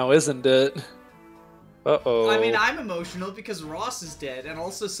right now, isn't it? Uh-oh. I mean, I'm emotional because Ross is dead, and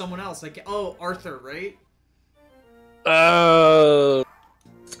also someone else. Like, oh, Arthur, right? I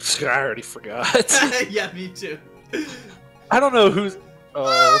already forgot. Yeah, me too. I don't know who's...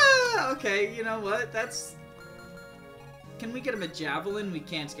 Okay, you know what? That's... Can we get him a javelin? We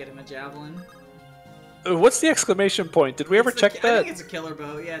can't get him a javelin. What's the exclamation point? Did we ever check that? I think it's a killer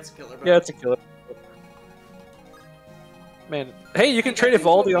bow. Yeah, it's a killer bow. Yeah, it's a killer bow. Man, hey, you can trade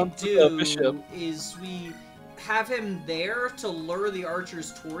Evaldi onto the bishop. Is we have him there to lure the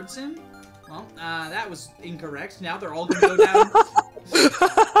archers towards him. Well, that was incorrect. Now they're all gonna go down.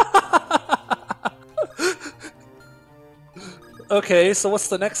 Okay, so what's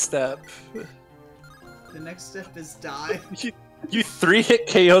the next step? The next step is die. You 3-hit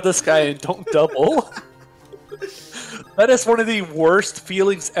KO this guy and don't double? That is one of the worst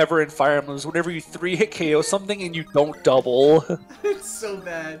feelings ever in Fire Emblem, is whenever you 3-hit KO something and you don't double. It's so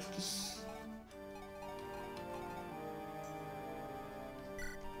bad.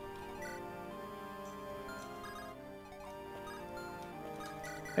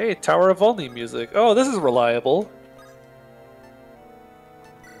 Hey, Tower of Olney music. Oh, this is reliable.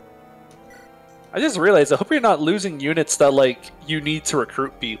 I just realized, I hope you're not losing units that, like, you need to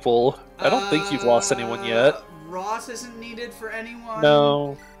recruit people. I don't think you've lost anyone yet. Ross isn't needed for anyone.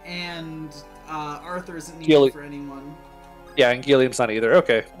 No. And Arthur isn't needed for anyone. Yeah, and Gilliam's not either.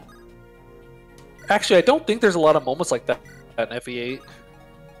 Okay. Actually, I don't think there's a lot of moments like that in FE8.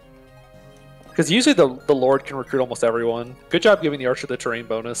 Because usually the Lord can recruit almost everyone. Good job giving the Archer the terrain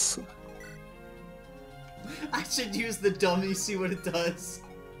bonus. I should use the dummy, see what it does.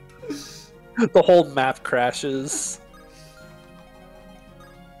 The whole map crashes.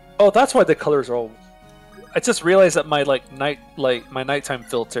 Oh, that's why the colors are all... I just realized that my my nighttime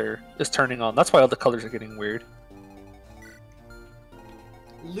filter is turning on. That's why all the colors are getting weird.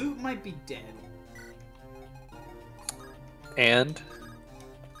 Loot might be dead. And?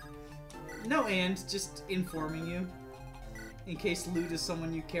 No, and just informing you. In case Loot is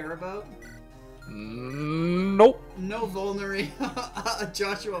someone you care about. Nope. No vulnerary.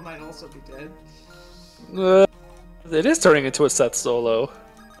 Joshua might also be dead. It is turning into a Seth solo.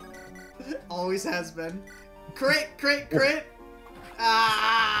 Always has been. Crit, crit, crit!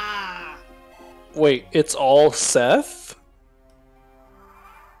 Ah! Wait, it's all Seth?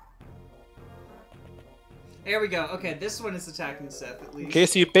 There we go. Okay, this one is attacking Seth at least. Okay,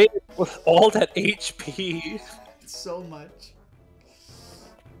 so you baited with all that HP. So much.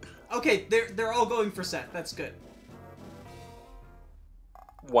 Okay, they're all going for Seth. That's good.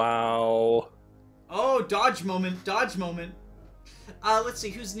 Wow. Oh, dodge moment, dodge moment. Let's see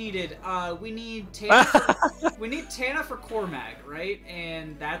who's needed. We need Tana. We need Tana for Cormag, right?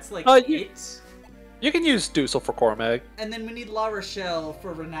 And that's like it. You can use Dusel for Cormag. And then we need La Rochelle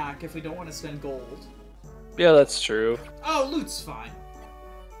for Renak if we don't want to spend gold. Yeah, that's true. Oh, loot's fine.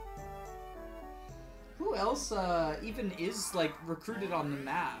 Who else even is like recruited on the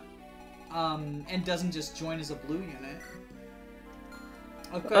map? And doesn't just join as a blue unit?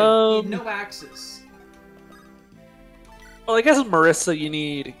 Okay, no axes. Well, I guess in Marissa you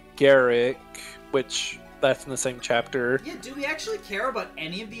need Garrick, which that's in the same chapter. Yeah, do we actually care about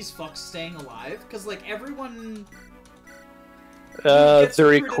any of these fucks staying alive? Because like everyone gets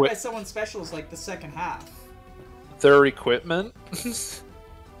recruited by someone special is like the second half. Their equipment. If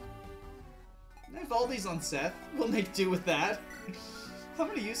Ivaldi's on Seth, we'll make do with that. How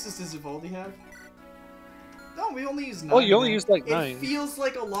many uses does Ivaldi have? No, we only use 9. Oh, you only used like 9. It feels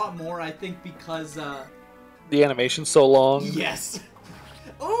like a lot more, I think, because the animation's so long. Yes.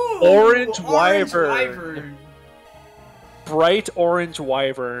 Ooh, Orange Wyvern. Bright orange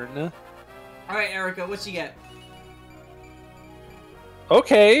wyvern. Alright, Erica, what you get?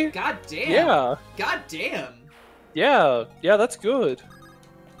 Okay. God damn. Yeah. God damn. Yeah, that's good.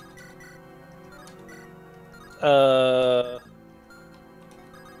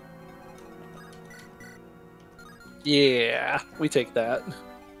 Yeah, we take that.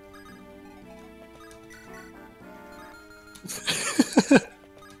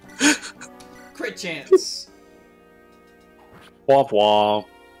 Crit chance. Womp womp.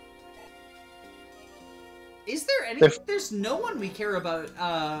 Is there any? There's no one we care about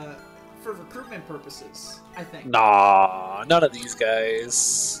for recruitment purposes, I think. Nah, none of these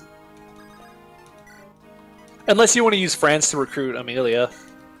guys. Unless you want to use France to recruit Amelia.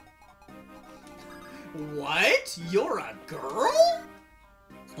 What? You're a girl?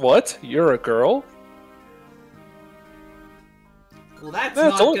 What? You're a girl? Well,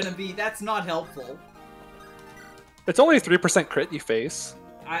 that's not helpful. It's only 3% crit you face.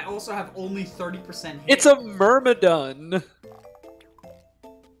 I also have only 30% hit. It's a Myrmidon!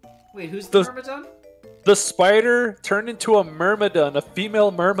 Wait, who's the Myrmidon? The spider turned into a Myrmidon, a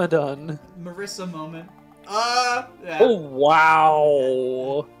female Myrmidon. Marissa moment. Yeah. Oh,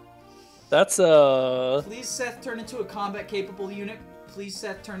 wow. That's a... Please, Seth, turn into a combat-capable unit. Please,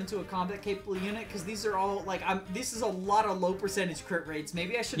 Seth, turn into a combat-capable unit, because these are all, like, this is a lot of low-percentage crit rates.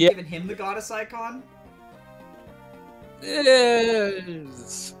 Maybe I should have given him the goddess icon?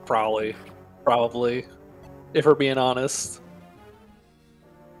 Probably. If we're being honest.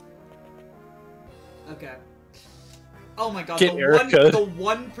 Okay. Oh my god, Get the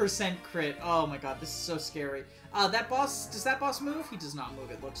 1% crit. Oh my god, this is so scary. Does that boss move? He does not move,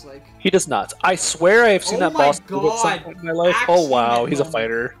 it looks like. He does not. I swear I have seen that boss move at some point in my life. Oh wow, he's a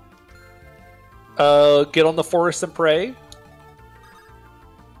fighter. Get on the forest and pray.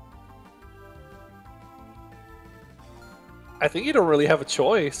 I think you don't really have a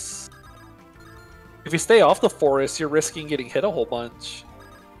choice. If you stay off the forest, you're risking getting hit a whole bunch.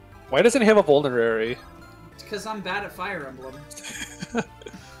 Why doesn't he have a vulnerary? It's because I'm bad at Fire Emblem.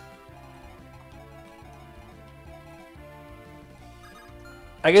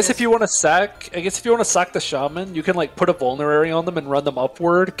 I guess if you want to sack the shaman, you can like put a vulnerary on them and run them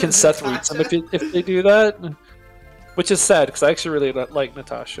upward. Can Seth reach them if they do that? Which is sad because I actually really like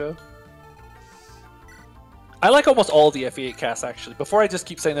Natasha. I like almost all the FE8 casts actually. Before I just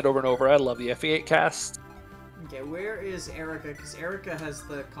keep saying that over and over, I love the FE8 cast. Okay, where is Erica? Because Erica has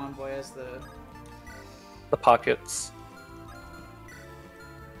the convoy as the pockets.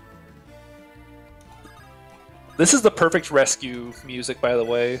 This is the perfect rescue music, by the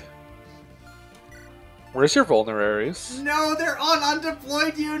way. Where's your vulneraries? No, they're on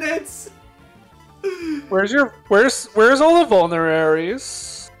undeployed units. Where's all the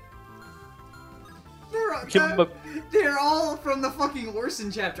vulneraries? They're all from the fucking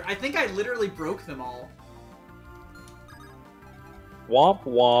Orson chapter. I think I literally broke them all. Womp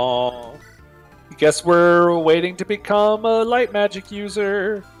womp. Guess we're waiting to become a light magic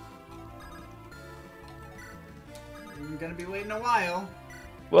user. I'm gonna be waiting a while.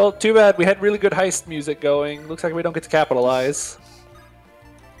 Well, too bad. We had really good heist music going. Looks like we don't get to capitalize.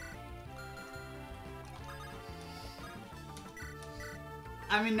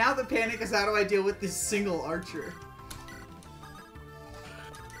 I mean, now the panic is how do I deal with this single archer?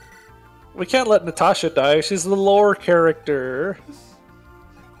 We can't let Natasha die. She's the lore character.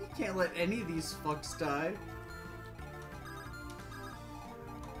 Can't let any of these fucks die.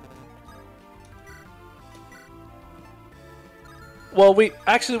 Well, we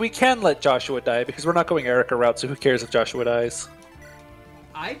can let Joshua die because we're not going Erica route, so who cares if Joshua dies?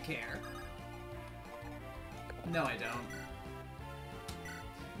 I care. No, I don't.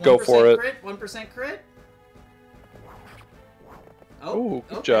 Go for it. Crit, 1% crit. Oh,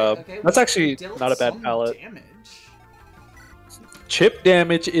 good okay, job. Okay. That's actually Dealt not a bad some palette. Damage. Chip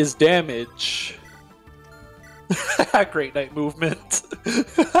damage is damage. Great night movement.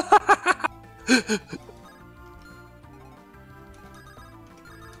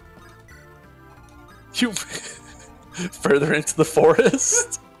 You further into the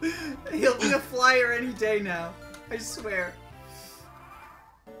forest. He'll be a flyer any day now. I swear.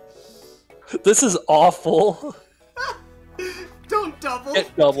 This is awful. Don't double. It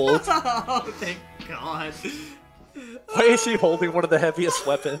doubled. Oh, thank God. Why is she holding one of the heaviest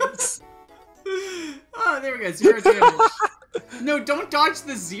weapons? Oh, there we go. 0 damage. No, don't dodge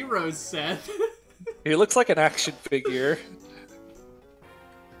the zeros, Seth. He looks like an action figure.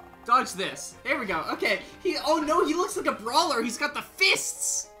 Dodge this. There we go. Okay. Oh no, he looks like a brawler. He's got the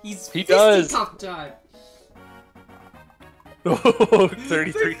fists. He does. Tough time. Oh,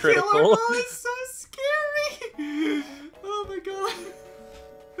 33 The critical. killer ball is so scary. Oh my God.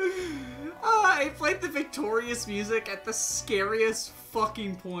 Oh, I played the victorious music at the scariest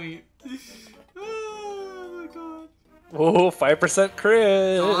fucking point. Oh my God. Oh, 5%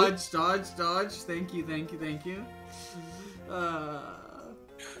 crit. Dodge, dodge, dodge. Thank you, thank you, thank you.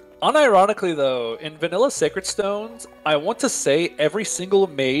 Unironically, though, in Vanilla Sacred Stones, I want to say every single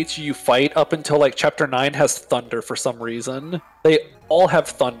mage you fight up until like Chapter 9 has thunder for some reason. They all have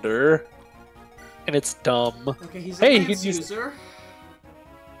thunder, and it's dumb. Okay, he's a lance user.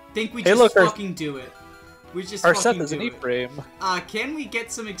 Think we just fucking do it. We just our fucking Seth is an E-frame. Can we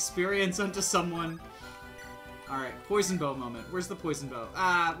get some experience onto someone? Alright, poison bow moment. Where's the poison bow?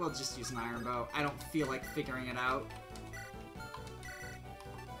 We'll just use an iron bow. I don't feel like figuring it out.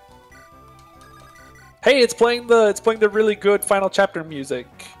 Hey, it's playing the really good final chapter music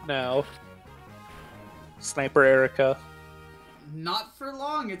now. Sniper Erica. Not for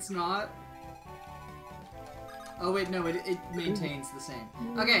long, it's not. Oh wait, no, it maintains the same.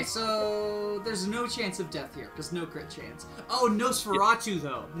 Okay, so there's no chance of death here, because no crit chance. Oh, Nosferatu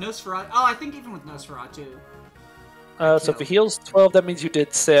though. Nosferatu. Oh, I think even with Nosferatu. So if he heals 12, that means you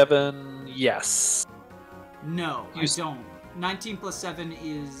did 7. Yes. No, I don't. 19 plus 7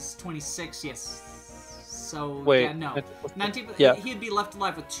 is 26, yes. So, wait, yeah, no. 19, yeah. He'd be left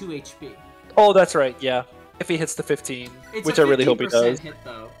alive with 2 HP. Oh, that's right, yeah. If he hits the 15, which I really hope he does. Hit,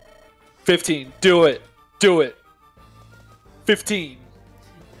 though. 15, do it. Do it. 15.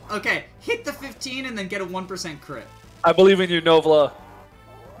 Okay, hit the 15 and then get a 1% crit. I believe in you, Novla.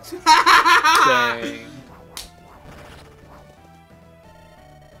 Dang.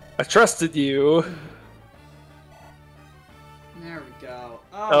 I trusted you. There we go.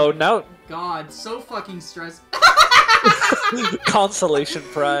 Oh now... God, so fucking stressed. Consolation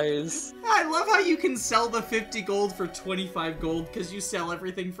prize. I love how you can sell the 50 gold for 25 gold because you sell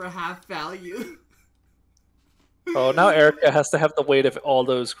everything for half value. Oh, now Erica has to have the weight of all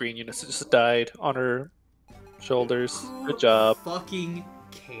those green units that just died on her shoulders. Who Good job. Fucking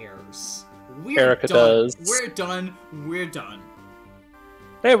cares. Erica does. We're done. We're done.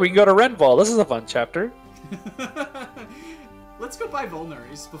 Hey, we can go to Renval. This is a fun chapter. Let's go buy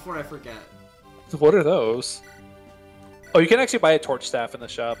Vulners before I forget. What are those? Oh, you can actually buy a torch staff in the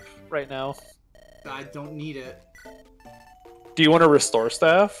shop right now. I don't need it. Do you want to restore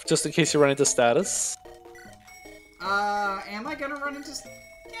staff just in case you run into status? Am I gonna run into...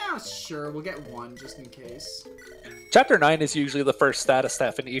 Yeah, sure. We'll get one just in case. Chapter 9 is usually the first status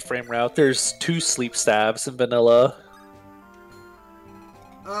staff in E-frame route. There's 2 sleep stabs in vanilla.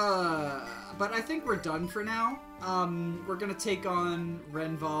 But I think we're done for now. We're gonna take on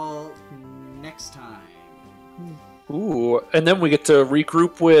Renval next time. Ooh, and then we get to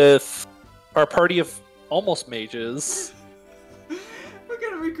regroup with our party of almost mages. We're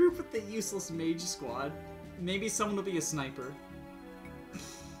gonna regroup with the useless mage squad. Maybe someone will be a sniper.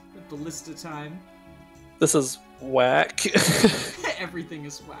 Ballista time. This is whack. Everything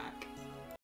is whack.